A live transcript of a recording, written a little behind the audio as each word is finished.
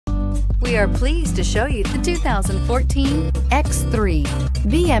We are pleased to show you the 2014 X3.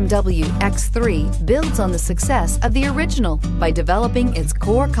 BMW X3 builds on the success of the original by developing its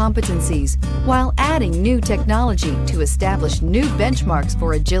core competencies while adding new technology to establish new benchmarks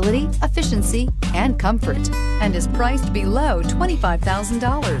for agility, efficiency, and comfort, and is priced below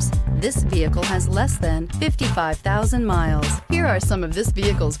 $25,000. This vehicle has less than 55,000 miles. Here are some of this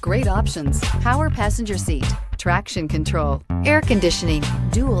vehicle's great options: power passenger seat, traction control, air conditioning,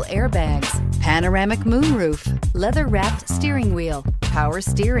 dual airbags, panoramic moonroof, leather-wrapped steering wheel, power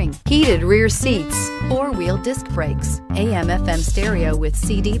steering, heated rear seats, four-wheel disc brakes, AM/FM stereo with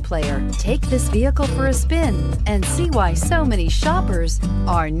CD player. Take this vehicle for a spin and see why so many shoppers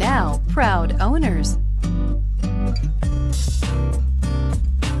are now proud owners.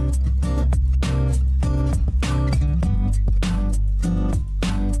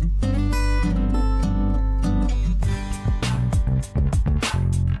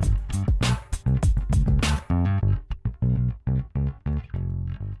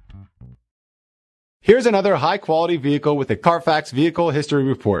 Here's another high-quality vehicle with a CARFAX Vehicle History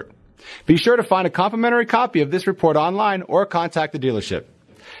Report. Be sure to find a complimentary copy of this report online or contact the dealership.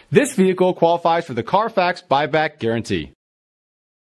 This vehicle qualifies for the CARFAX Buyback Guarantee.